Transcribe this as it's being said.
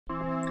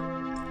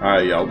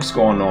Alright, y'all, what's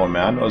going on,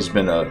 man? I know it's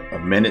been a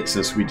minute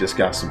since we just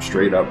got some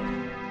straight up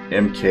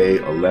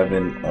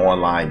MK11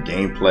 online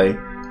gameplay.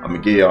 I'm gonna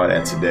give y'all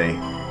that today.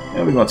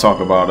 And we're gonna talk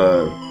about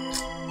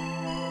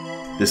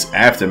this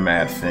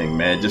aftermath thing,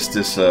 man. Just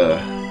this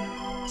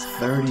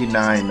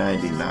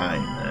 $39.99,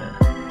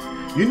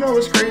 man. You know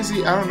what's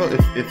crazy? I don't know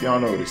if y'all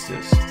noticed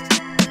this.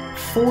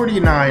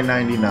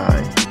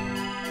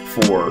 $49.99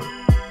 for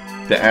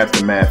the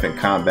aftermath and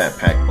combat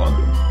pack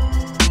bundle.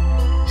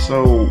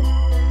 So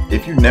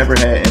if you never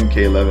had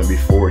MK11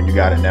 before and you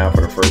got it now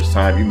for the first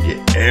time, you can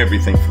get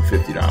everything for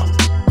 $50.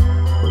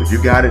 But if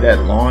you got it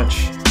at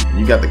launch, and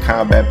you got the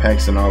combat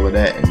packs and all of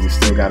that, and you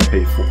still got to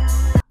pay for it,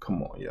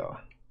 come on, y'all.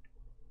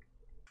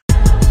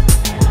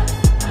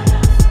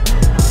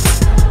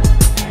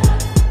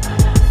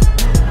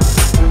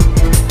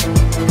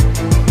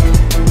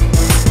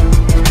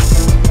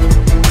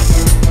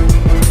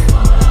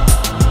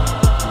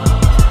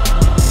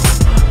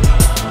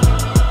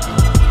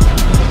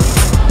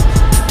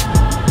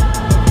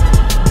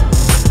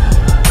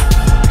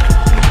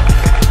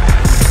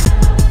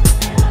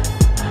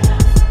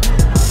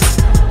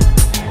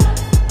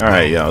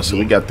 Alright, y'all, so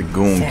we got the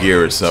Goon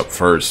Gears up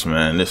first,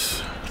 man.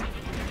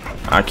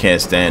 I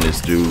can't stand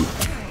this dude.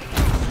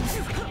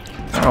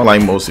 I don't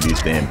like most of these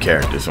damn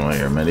characters on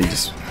here, man. They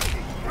just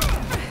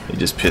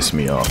piss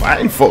me off. I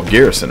ain't fought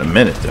Gears in a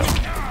minute, though.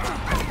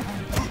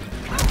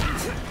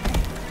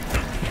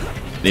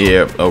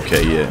 Yeah,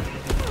 okay, yeah.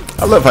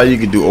 I love how you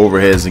can do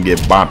overheads and get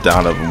bopped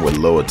out of them with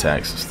low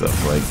attacks and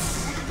stuff. Like,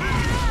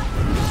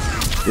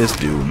 this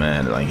dude,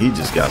 man, like, he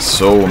just got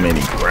so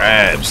many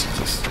grabs.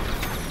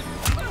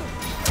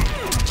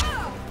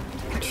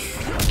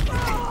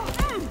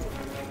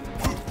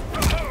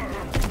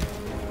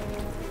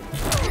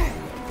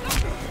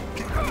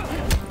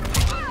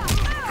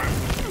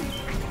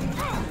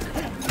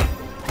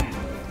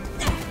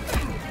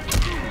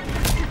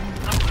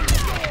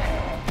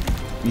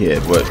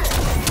 Yeah, but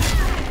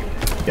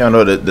y'all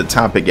know the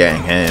topic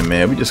at hand,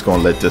 man. We just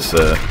gonna let this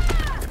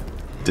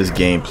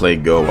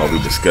gameplay go while we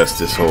discuss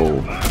this whole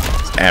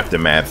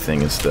aftermath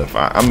thing and stuff.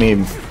 I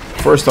mean,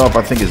 first off,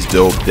 I think it's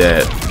dope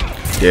that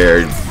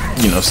they're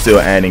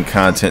still adding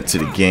content to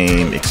the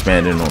game,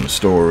 expanding on the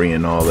story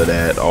and all of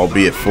that.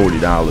 Albeit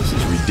 $40 is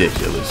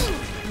ridiculous.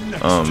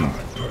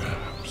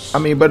 I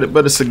mean, but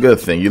it's a good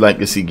thing. You like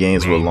to see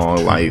games with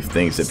long life,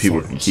 things that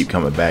people can keep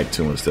coming back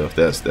to and stuff.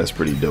 That's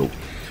pretty dope.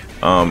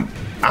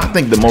 I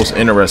think the most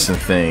interesting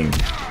thing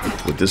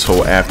with this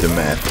whole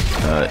aftermath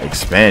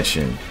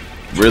expansion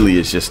really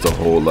is just the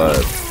whole the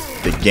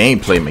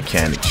gameplay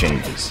mechanic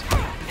changes,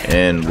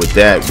 and with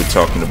that we're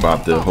talking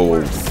about the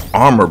whole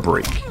armor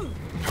break.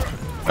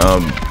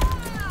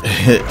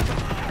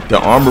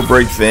 The armor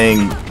break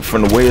thing,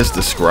 from the way it's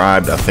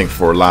described, I think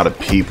for a lot of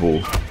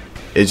people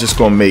it's just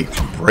gonna make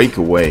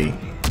breakaway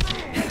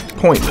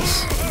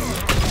pointless.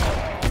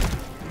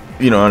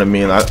 You know what I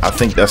mean? I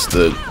think that's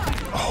the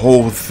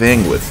whole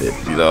thing with it.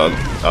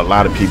 A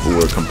lot of people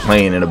were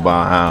complaining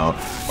about how,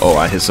 oh,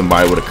 I hit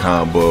somebody with a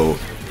combo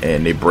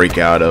and they break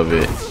out of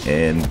it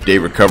and they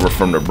recover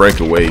from the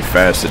breakaway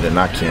faster than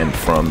I can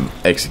from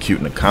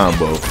executing a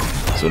combo,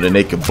 so then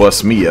they could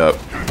bust me up,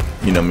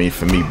 you know what I mean,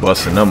 for me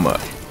busting them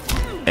up.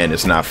 And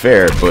it's not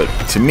fair, but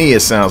to me it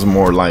sounds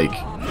more like,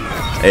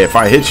 hey, if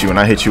I hit you and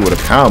I hit you with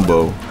a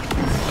combo,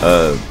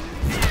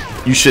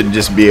 you shouldn't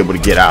just be able to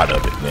get out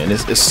of it, man.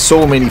 There's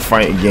so many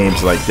fighting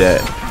games like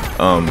that.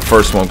 The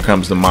first one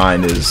comes to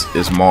mind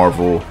is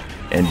Marvel,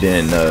 and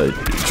then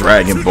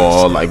Dragon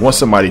Ball. Like, once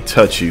somebody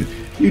touch you,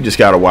 you just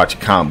gotta watch a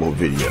combo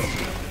video.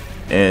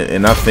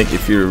 And I think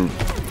if you're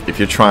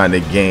trying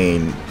to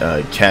gain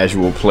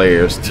casual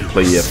players to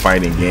play your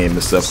fighting game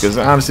and stuff, because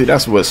honestly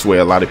that's what sway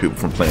a lot of people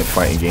from playing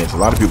fighting games. A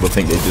lot of people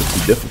think they're just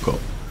too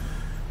difficult.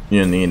 You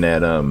know what I mean?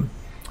 That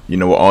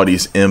with all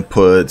these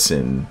inputs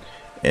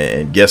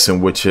and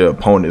guessing what your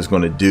opponent is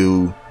gonna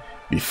do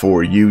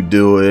before you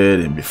do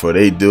it and before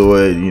they do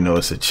it,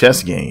 it's a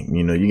chess game.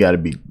 You got to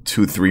be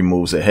 2-3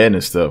 moves ahead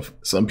and stuff.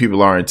 Some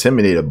people are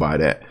intimidated by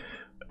that.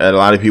 And a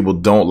lot of people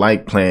don't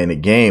like playing a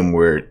game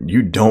where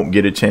you don't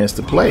get a chance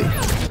to play. You know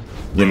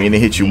what I mean? They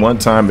hit you one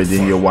time and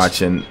then you're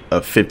watching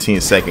a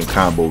 15-second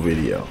combo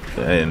video,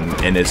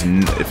 and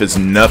if it's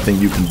nothing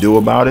you can do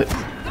about it,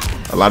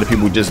 a lot of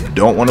people just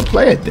don't want to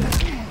play it then.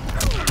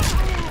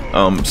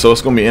 So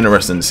it's gonna be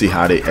interesting to see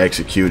how they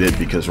execute it,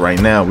 because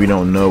right now we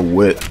don't know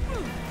what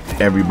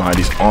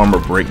everybody's armor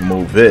break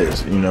move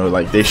is.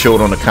 Like they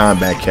showed on the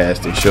combat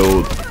cast, they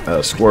showed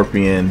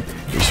Scorpion,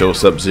 they showed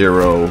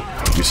Sub-Zero,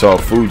 we saw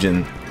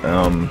Fujin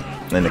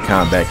in the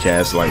combat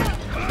cast, like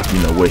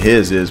what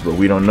his is, but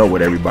we don't know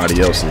what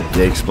everybody else is.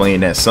 They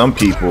explained that some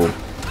people,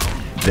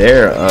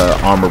 their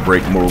armor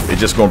break move is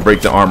just gonna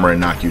break the armor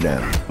and knock you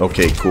down.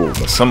 Okay, cool.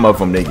 But some of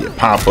them, they get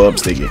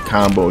pop-ups, they get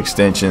combo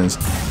extensions,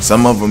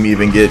 some of them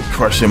even get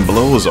crushing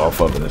blows off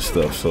of it and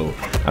stuff. So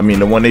I mean,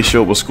 the one they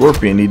showed with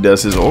Scorpion, he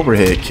does his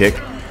overhead kick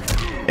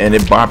and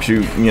it bops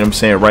you,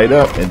 right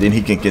up, and then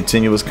he can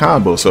continue his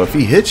combo. So if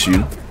he hits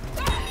you,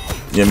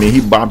 You know what I mean?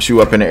 He bops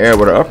you up in the air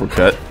with an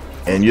uppercut,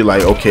 and you're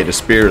like, okay, the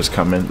spear is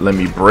coming, let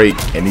me break,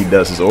 and he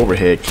does his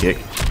overhead kick,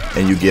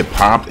 and you get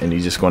popped, and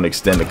he's just going to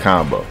extend the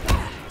combo.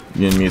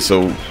 You know what I mean?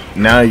 So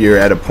now you're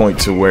at a point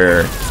to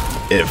where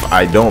if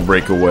I don't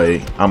break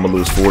away, I'm gonna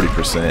lose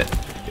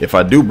 40%. If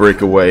I do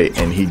break away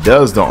and he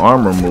does the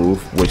armor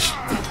move, which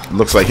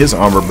looks like his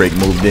armor break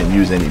move didn't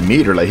use any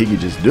meter, like he could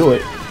just do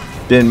it,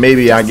 then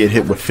maybe I get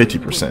hit with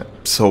 50%.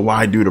 So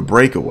why do the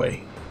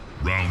breakaway?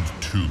 Round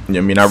 2. You know what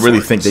I mean? I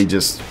really think they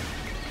just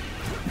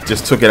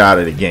took it out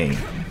of the game.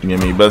 You know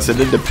what I mean? But I said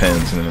it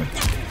depends, man.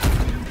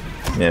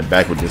 Man,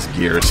 back with this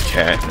Gears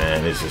cat,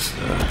 man. It's just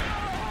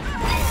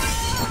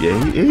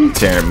yeah, he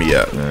tearing me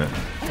up, man.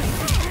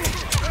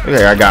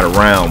 Okay, I got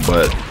around,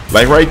 but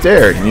like right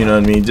there, you know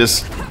what I mean?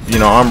 Just, you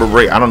know, armor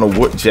break. I don't know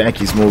what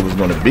Jackie's move is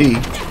going to be.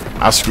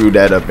 I screwed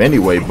that up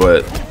anyway,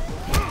 but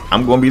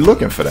I'm going to be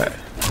looking for that.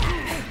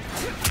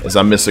 As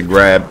I miss a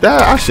grab.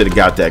 I should have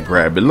got that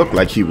grab. It looked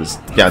like he was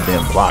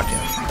goddamn blocking.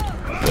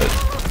 But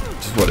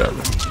just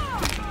whatever.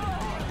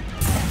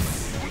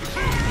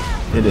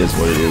 It is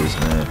what it is,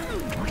 man.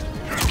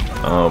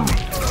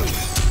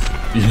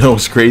 You know,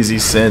 it's crazy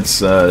since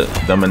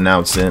them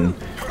announcing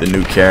the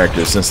new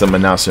characters, since them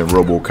announcing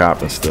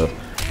RoboCop and stuff.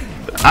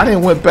 I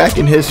didn't went back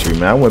in history,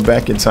 man. I went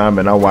back in time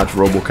and I watched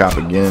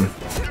RoboCop again.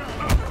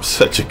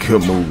 Such a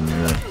good movie,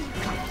 man.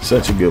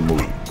 Such a good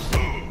movie.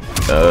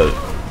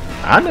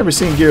 I never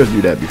seen Gears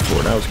do that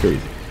before. That was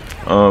crazy.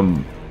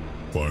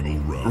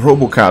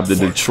 RoboCop, the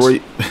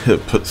Detroit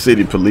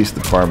City Police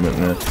Department,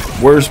 man.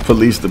 Worst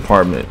police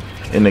department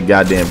in the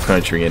goddamn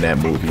country in that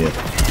movie. And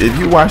if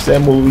you watch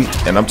that movie,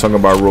 and I'm talking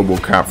about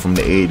RoboCop from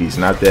the 80s,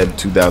 not that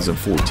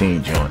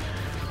 2014 joint.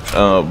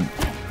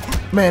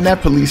 Man,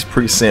 that police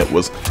precinct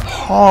was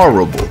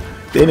horrible.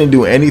 They didn't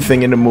do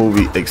anything in the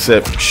movie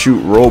except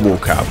shoot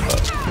RoboCop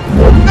up.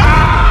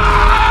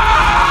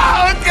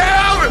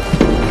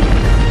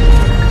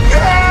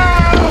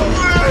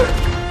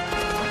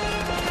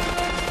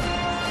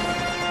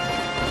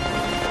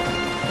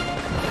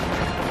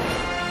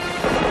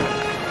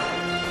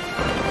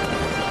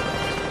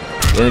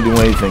 They didn't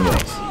do anything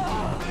else.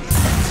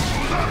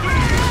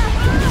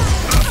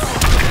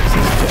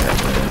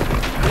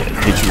 Yeah,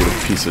 hit you with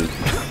a piece of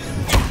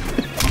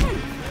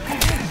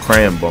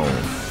crayon bone.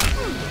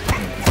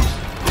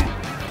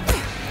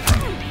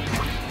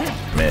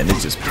 Man, it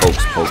just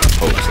pokes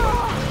like,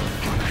 man.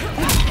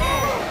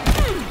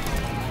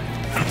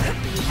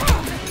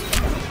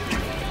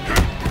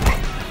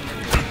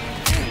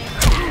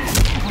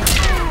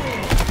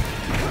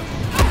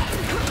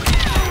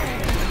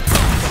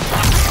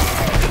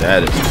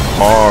 That is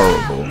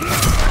horrible.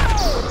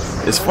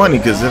 It's funny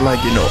because they're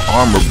like, you know,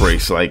 armor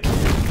breaks. Like,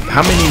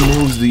 how many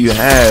moves do you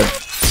have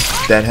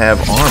that have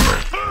armor?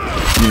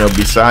 You know,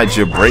 besides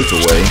your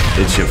breakaway,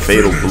 it's your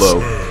fatal blow.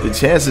 The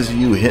chances of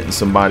you hitting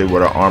somebody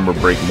with an armor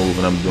break move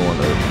and I'm doing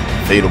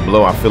a fatal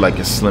blow, I feel like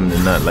it's slim to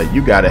none. Like,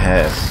 you gotta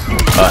have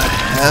a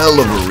hell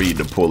of a read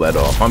to pull that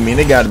off. I mean,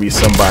 it gotta be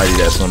somebody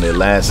that's on their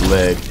last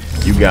leg.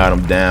 You got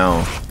them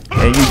down,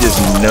 and you just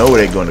know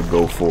they're gonna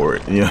go for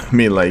it. You know what I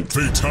mean? Like,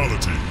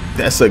 fatality.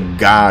 That's a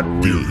god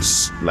read.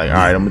 Like, all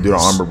right, I'm gonna do the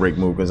armor break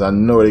move because I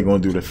know they're gonna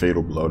do the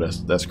fatal blow.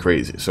 That's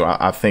crazy. So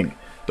I think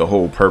the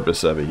whole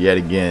purpose of it, yet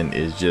again,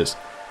 is just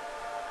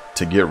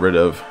to get rid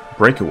of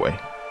breakaway,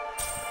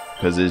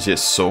 because there's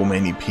just so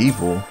many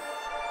people,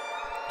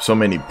 so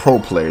many pro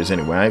players.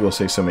 Anyway, I ain't gonna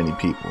say so many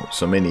people,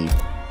 so many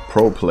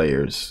pro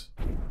players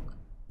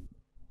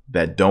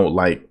that don't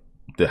like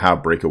how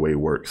breakaway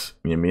works.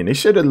 You know what I mean? They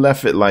should have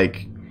left it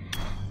like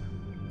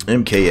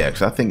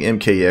MKX. I think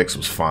MKX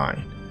was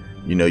fine.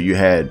 You know, you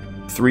had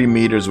 3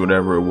 meters,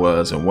 whatever it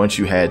was, and once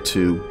you had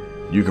 2,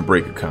 you could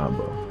break a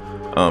combo.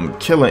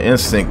 Killer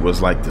Instinct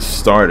was like the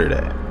start of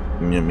that.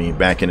 You know what I mean?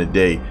 Back in the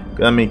day.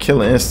 I mean,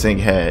 Killer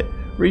Instinct had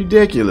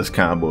ridiculous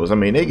combos. I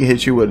mean, they could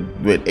hit you with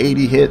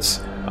 80 hits,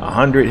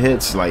 100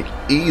 hits, like,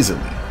 easily.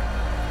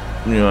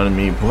 You know what I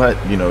mean? But,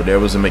 you know,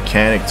 there was a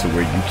mechanic to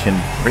where you can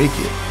break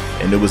it.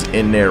 And it was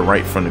in there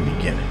right from the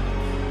beginning.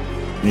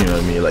 You know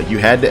what I mean? Like, you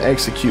had to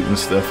execute and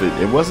stuff.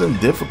 It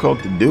wasn't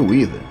difficult to do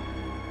either.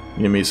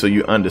 You know what I mean? So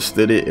you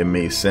understood it. It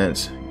made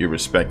sense. You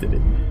respected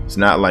it. It's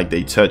not like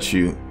they touch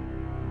you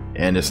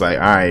and it's like,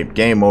 all right,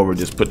 game over.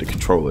 Just put the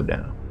controller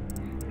down.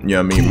 You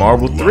know what I mean?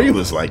 Marvel 3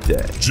 was like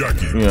that. You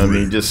know what I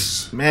mean?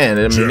 Just, man,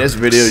 I mean, there's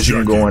videos you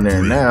can go on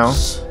there now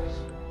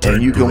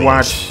and you can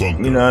watch, you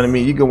know what I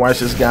mean? You can watch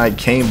this guy,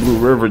 Kane Blue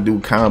River, do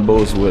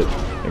combos with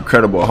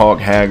Incredible Hulk,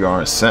 Hagar,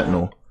 and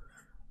Sentinel.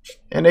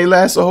 And they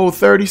last a whole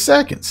 30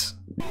 seconds.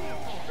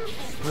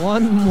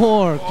 One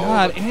more.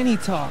 God, and he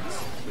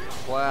talks.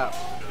 Wow.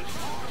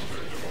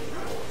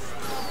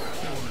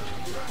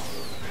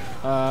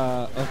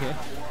 Okay.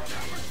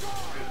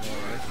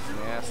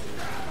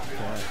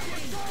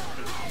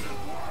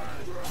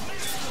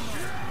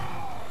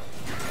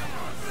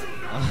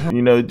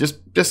 You know,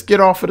 just get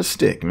off of the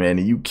stick, man.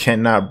 You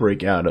cannot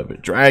break out of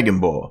it. Dragon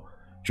Ball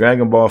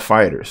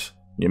Fighters.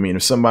 You know what I mean?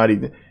 If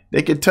somebody,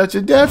 they could touch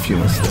a death you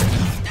and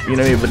stuff. You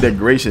know what I mean? But they're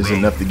gracious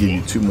enough to give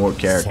you 2 more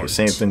characters.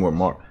 Same thing with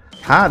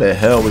How the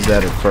hell was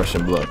that a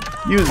crushing blow?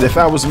 Usually, if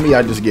I was me,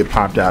 I'd just get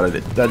popped out of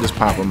it. I'd just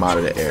pop him out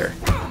of the air.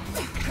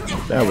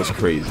 That was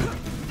crazy.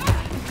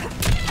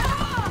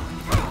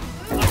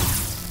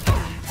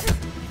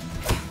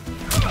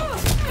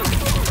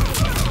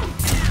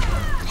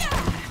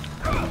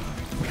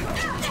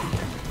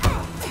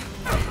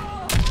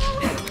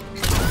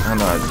 I don't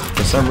know.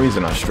 For some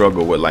reason, I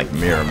struggle with like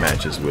mirror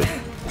matches with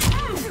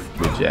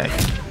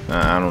Jackie.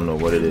 I don't know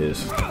what it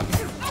is.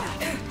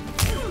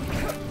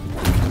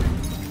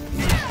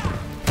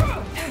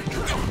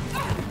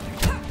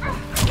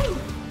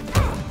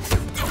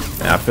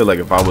 I feel like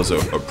if I was a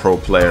pro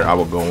player, I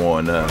would go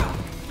on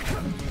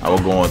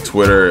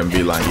Twitter and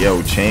be like,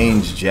 "Yo,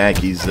 change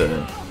Jackie's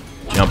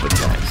jump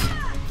attacks.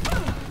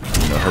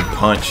 You know, her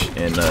punch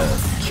and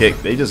kick,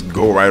 they just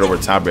go right over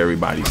top of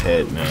everybody's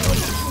head, man.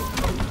 Like,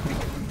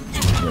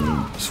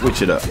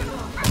 switch it up."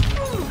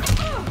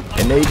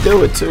 And they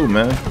do it too,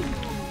 man.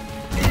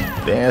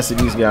 They answer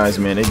these guys,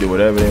 man. They do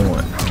whatever they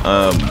want.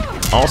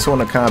 Also on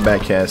the Combat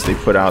Cast, they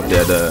put out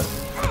that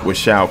with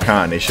Shao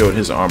Kahn, they showed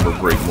his armor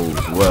break moves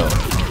as well.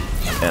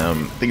 I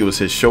think it was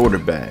his shoulder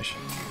bash,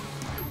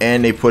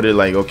 and they put it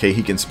like, okay,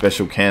 he can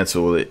special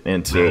cancel it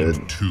into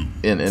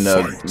you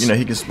know,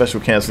 he can special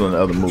cancel in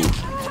other moves,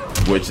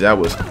 which that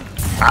was,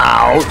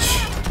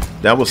 ouch,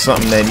 that was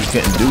something that he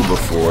couldn't do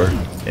before,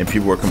 and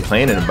people were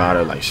complaining about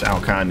it, like Shao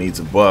Kahn needs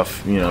a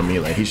buff, you know what I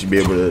mean, like he should be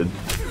able to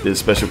do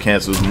special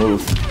cancel his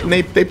move, and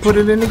they put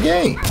it in the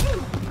game.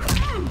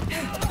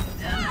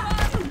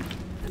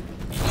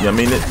 You know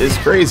what I mean, it's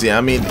crazy.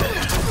 I mean,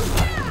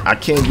 I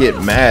can't get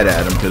mad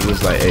at him because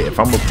it's like, hey, if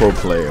I'm a pro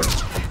player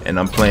and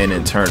I'm playing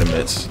in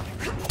tournaments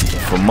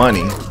for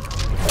money,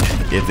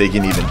 if they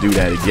can even do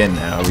that again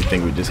now,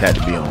 everything would just have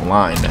to be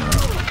online now.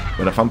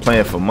 But if I'm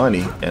playing for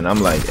money and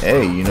I'm like,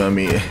 hey, you know what I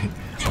mean,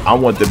 I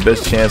want the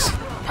best chance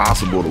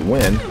possible to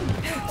win.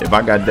 If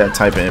I got that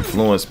type of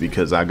influence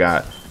because I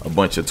got a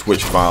bunch of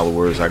Twitch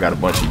followers, I got a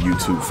bunch of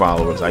YouTube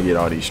followers, I get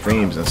all these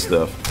streams and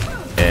stuff,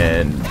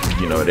 and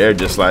you know, they're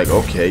just like,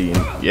 okay,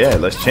 yeah,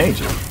 let's change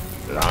it.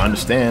 I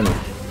understand.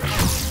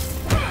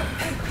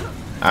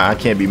 I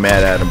can't be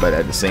mad at him, but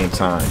at the same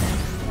time,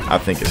 I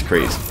think it's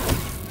crazy.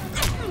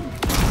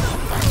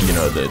 You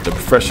know, the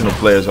professional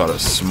players are the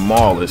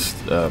smallest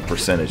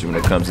percentage when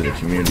it comes to the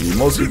community.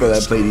 Most people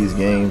that play these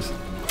games,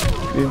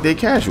 they're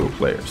casual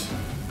players.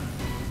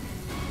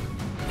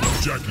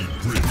 You know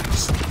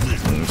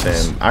what I'm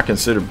saying?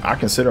 I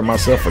consider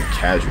myself a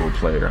casual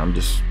player. I'm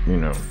just, you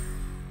know,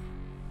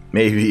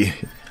 maybe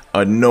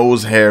a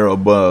nose hair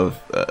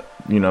above,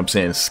 you know what I'm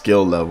saying,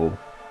 skill level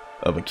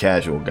of a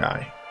casual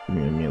guy. You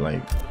know what I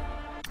mean?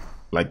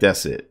 Like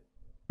that's it.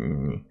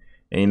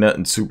 Ain't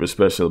nothing super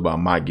special about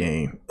my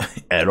game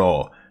at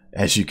all,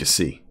 as you can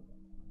see.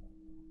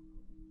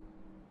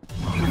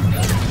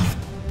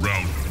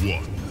 Round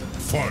 1,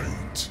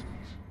 fight.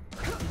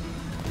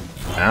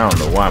 I don't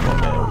know why, my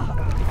man.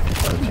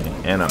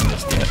 Okay, and I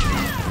missed that.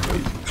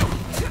 Crazy.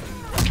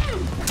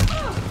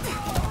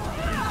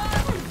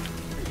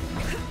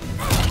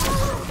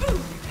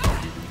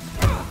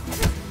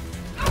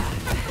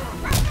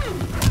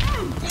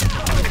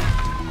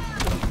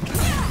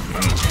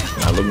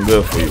 Not looking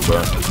good for you,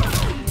 bro.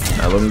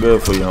 Not looking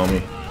good for you,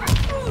 homie.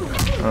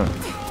 Huh.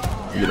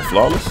 You get a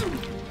flawless?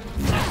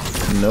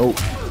 Nope.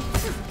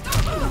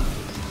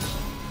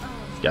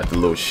 Got the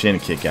little shin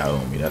kick out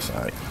on me. That's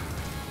alright.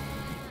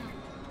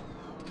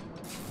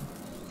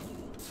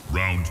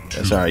 Round 2.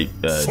 That's alright,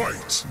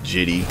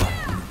 Jitty. I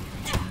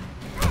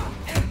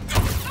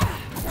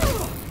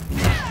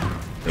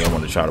think I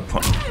want to try to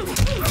pump.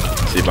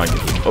 See if I can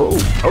get this.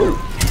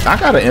 Oh, I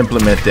gotta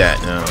implement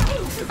that now.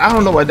 I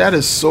don't know why that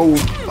is so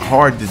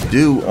hard to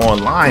do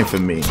online for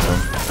me,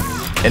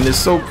 and it's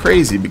so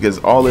crazy because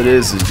all it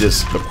is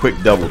just a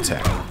quick double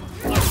tap,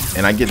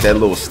 and I get that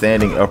little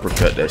standing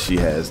uppercut that she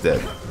has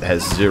that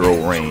has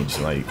 0 range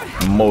like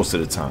most of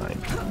the time.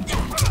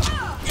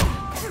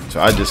 So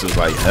I just was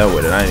like, hell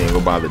with it, I ain't even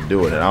gonna bother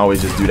doing it. I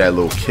always just do that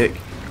little kick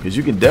because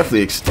you can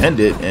definitely extend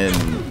it, and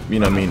you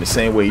know what I mean, the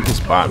same way you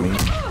just spot me.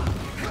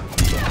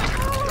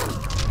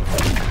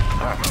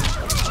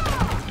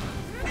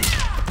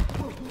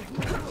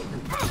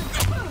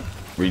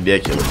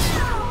 Ridiculous.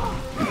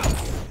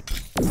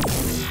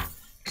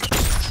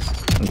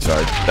 I'm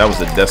sorry, that was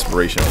a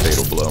desperation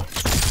fatal blow.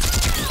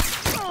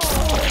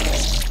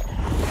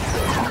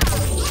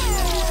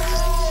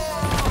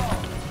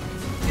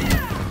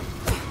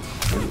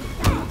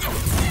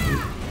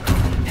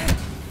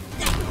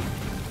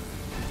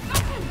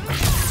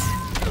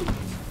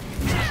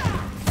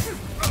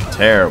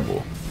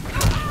 Terrible.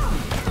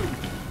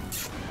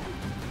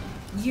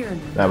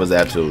 That was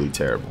absolutely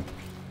terrible.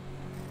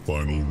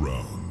 Final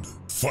round.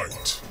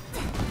 Fight.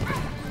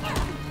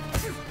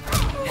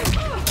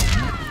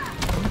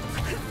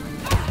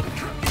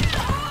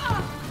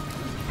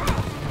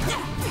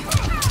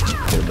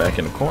 Get it back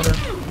in the corner.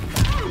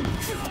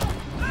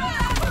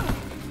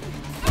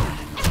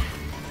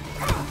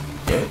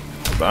 Okay,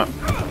 stop.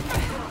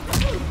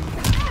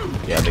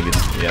 Yeah,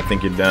 I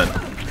think you're done.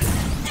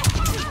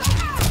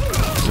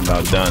 It's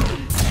about done.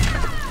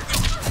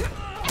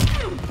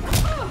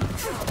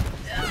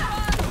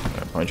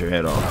 Punch your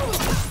head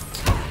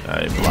off.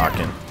 Alright,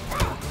 blocking.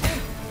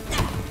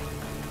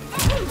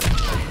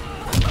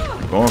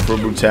 Going for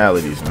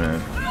brutalities, man.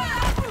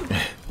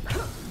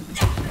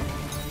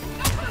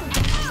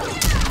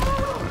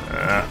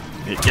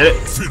 Get it?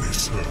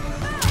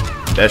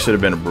 That should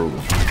have been a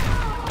brutal.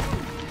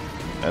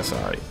 That's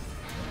alright.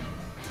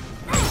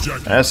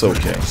 That's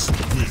okay.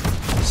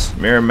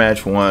 Mirror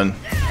match 1.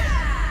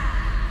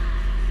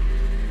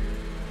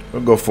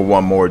 We'll go for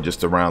one more just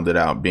to round it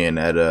out, being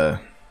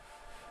that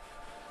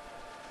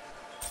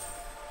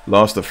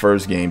lost the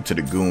first game to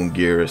the Goon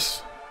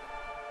Gearus.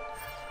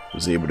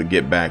 Was able to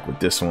get back with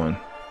this one.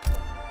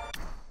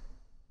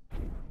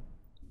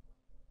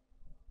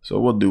 So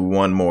we'll do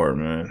one more,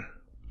 man.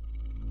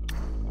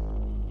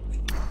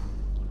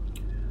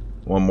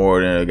 One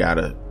more, then I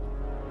gotta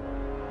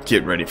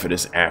get ready for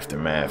this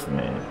aftermath,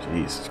 man.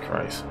 Jesus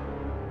Christ.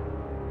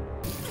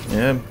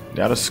 Yeah,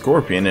 got a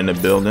Scorpion in the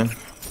building.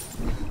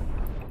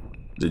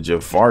 The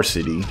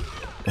Javarsity.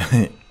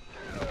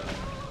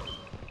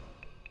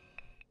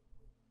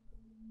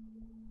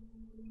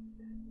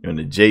 You're in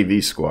the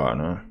JV squad,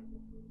 huh?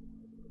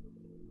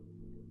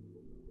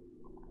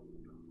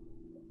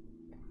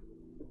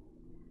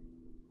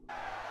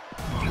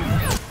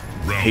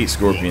 I hate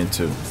Scorpion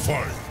too.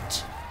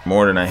 Fight.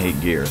 More than I hate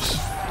Gears.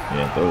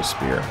 Yeah, throw a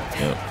spear.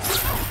 Yep.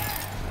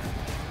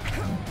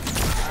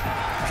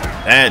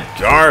 That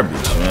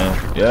garbage,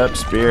 man. Yep,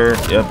 spear.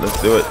 Yep,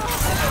 let's do it.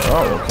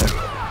 Oh, okay.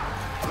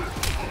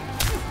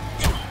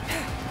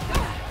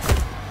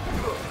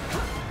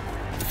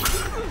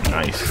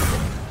 Nice.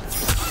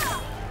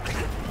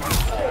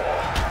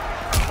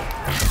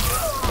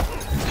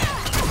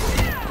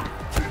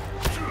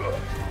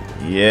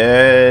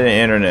 Yeah, the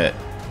internet.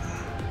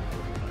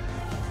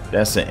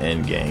 That's the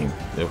end game,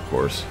 of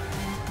course.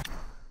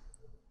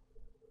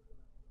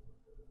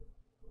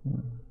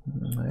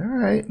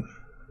 Alright.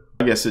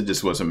 I guess it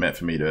just wasn't meant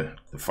for me to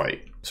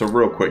fight. So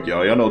real quick,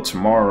 y'all know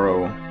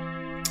tomorrow,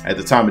 at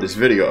the time of this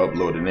video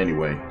uploaded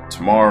anyway,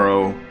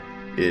 tomorrow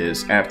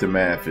is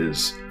Aftermath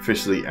is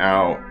officially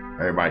out.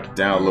 Everybody can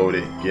download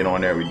it, get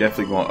on there. We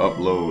definitely gonna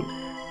upload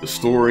the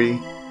story.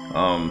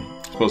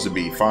 Supposed to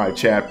be 5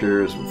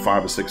 chapters with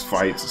 5 or 6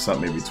 fights or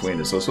something in between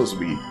it. So it's supposed to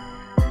be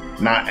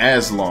not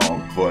as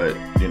long, but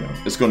you know,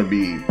 it's gonna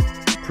be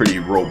pretty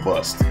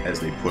robust, as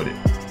they put it,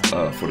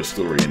 for the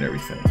story and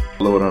everything.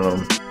 Load on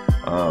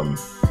them.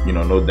 You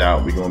know, no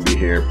doubt we're gonna be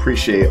here.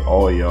 Appreciate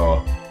all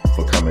y'all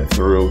for coming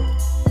through.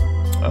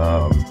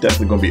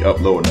 Definitely gonna be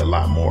uploading a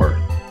lot more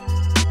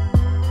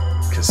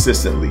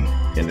consistently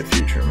in the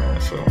future,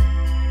 man. So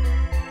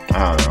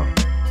I don't know.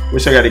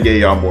 Wish I got to get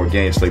y'all more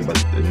gameplay, but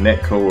the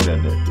net code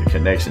and the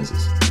connections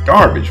is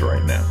garbage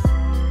right now.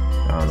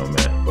 I don't know,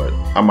 man. But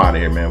I'm out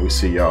of here, man. We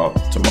see y'all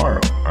tomorrow.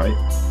 All right.